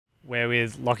We're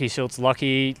with Lachie Schultz.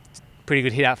 Lachie, pretty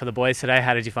good hit out for the boys today.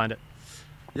 How did you find it?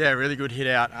 Yeah, really good hit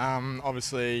out.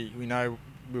 Obviously, we know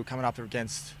we were coming up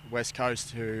against West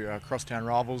Coast, who are crosstown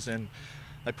rivals, and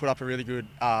they put up a really good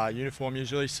uniform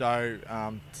usually. So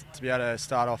to be able to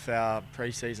start off our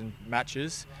pre-season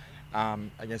matches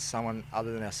against someone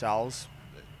other than ourselves,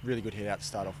 really good hit out to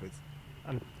start off with.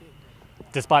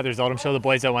 Despite the result, I'm sure the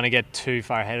boys don't want to get too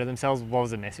far ahead of themselves. What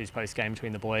was the message post-game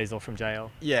between the boys or from JL?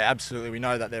 Yeah, absolutely. We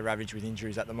know that they're ravaged with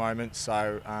injuries at the moment,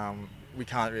 so we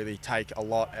can't really take a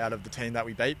lot out of the team that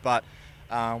we beat, but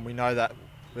we know that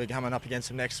we're coming up against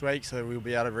them next week, so we'll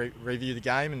be able to review the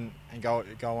game and go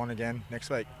on again next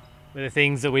week. Were there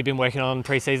things that we've been working on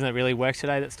pre-season that really worked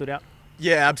today that stood out?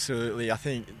 Yeah, absolutely. I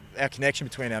think our connection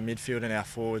between our midfield and our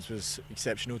forwards was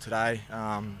exceptional today.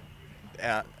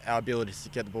 Our ability to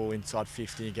get the ball inside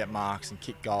 50 and get marks and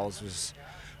kick goals was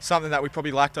something that we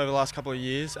probably lacked over the last couple of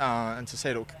years, and to see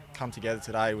it all come together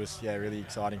today was really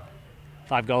exciting.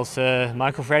 5 goals to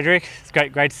Michael Frederick. It's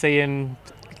great to see him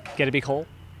get a big haul.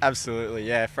 Absolutely,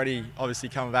 yeah. Freddie obviously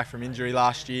coming back from injury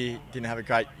last year, didn't have a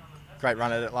great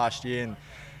run at it last year, and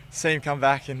see him come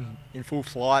back in full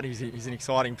flight. He's an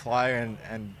exciting player,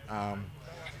 and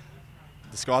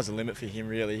the sky's the limit for him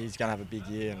really. He's going to have a big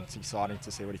year, and it's exciting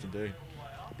to see what he can do.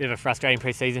 Bit of a frustrating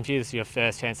pre-season for you. This is your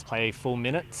first chance to play full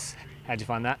minutes. How'd you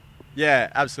find that?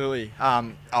 Yeah, absolutely.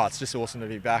 It's just awesome to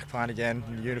be back playing again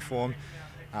in the uniform.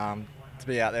 To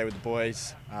be out there with the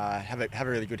boys, have a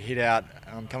really good hit out,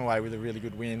 come away with a really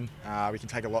good win. We can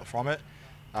take a lot from it.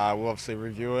 We'll obviously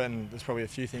review it, and there's probably a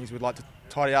few things we'd like to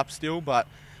tidy up still, but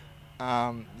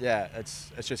yeah, it's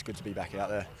just good to be back out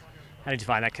there. How did you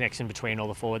find that connection between all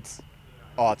the forwards?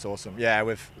 Oh, it's awesome. Yeah,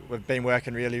 we've been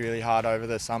working really hard over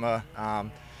the summer.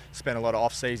 Spent a lot of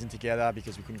off-season together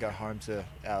because we couldn't go home to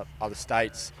our other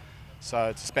states.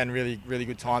 So to spend really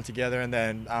good time together and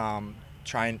then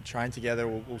train together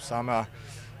all summer.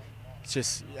 It's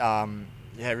just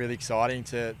really exciting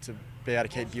to be able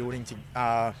to keep building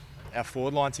our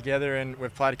forward line together, and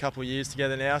we've played a couple of years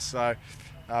together now, so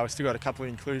we've still got a couple of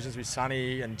inclusions with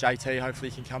Sonny and JT.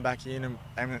 Hopefully can come back in,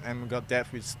 and we've got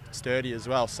depth with Sturdy as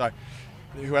well. So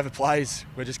whoever plays,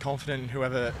 we're just confident in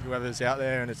whoever's out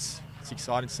there, and it's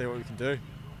exciting to see what we can do.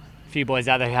 A few boys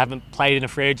out there who haven't played in a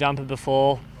free jumper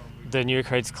before. The new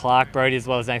recruits Clark, Brody, as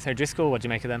well as Nathan O'Driscoll. What do you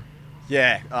make of them?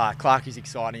 Yeah, Clark is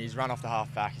exciting. He's run off the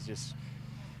half back. He's just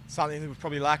something that we've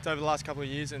probably lacked over the last couple of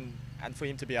years, and for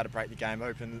him to be able to break the game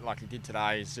open like he did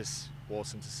today is just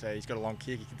awesome to see. He's got a long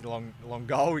kick, he kicked a long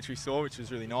goal, which we saw, which was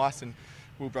really nice. And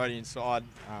Will Brody inside,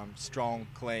 strong,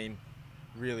 clean,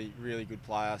 really good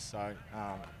player. So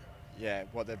yeah,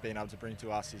 what they've been able to bring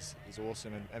to us is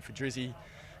awesome. And for Drizzy,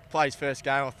 to play his first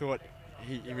game, I thought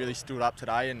he really stood up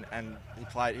today, and he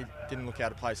didn't look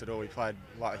out of place at all. He played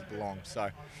like he belonged. So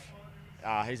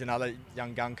he's another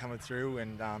young gun coming through,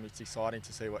 and it's exciting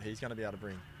to see what he's going to be able to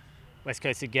bring. West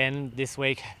Coast again this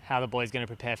week. How are the boys going to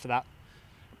prepare for that?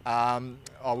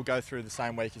 We'll go through the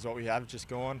same week as what we have just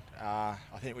gone. I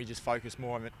think we just focus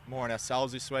more on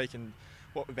ourselves this week and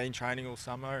what we've been training all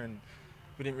summer, and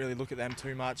we didn't really look at them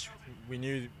too much. We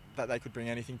knew that they could bring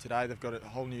anything today. They've got a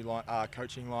whole new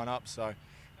coaching lineup, so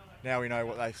now we know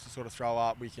what they sort of throw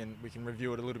up. We can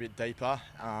review it a little bit deeper,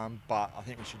 but I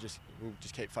think we'll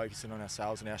just keep focusing on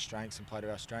ourselves and our strengths and play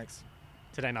to our strengths.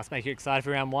 Today must make you excited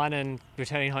for round 1 and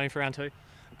returning home for round 2.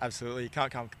 Absolutely, you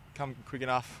can't come quick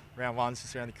enough. Round 1's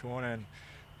just around the corner, and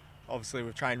obviously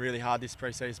we've trained really hard this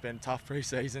pre-season. It's been a tough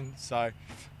pre-season, so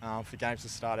for games to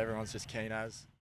start, everyone's just keen as.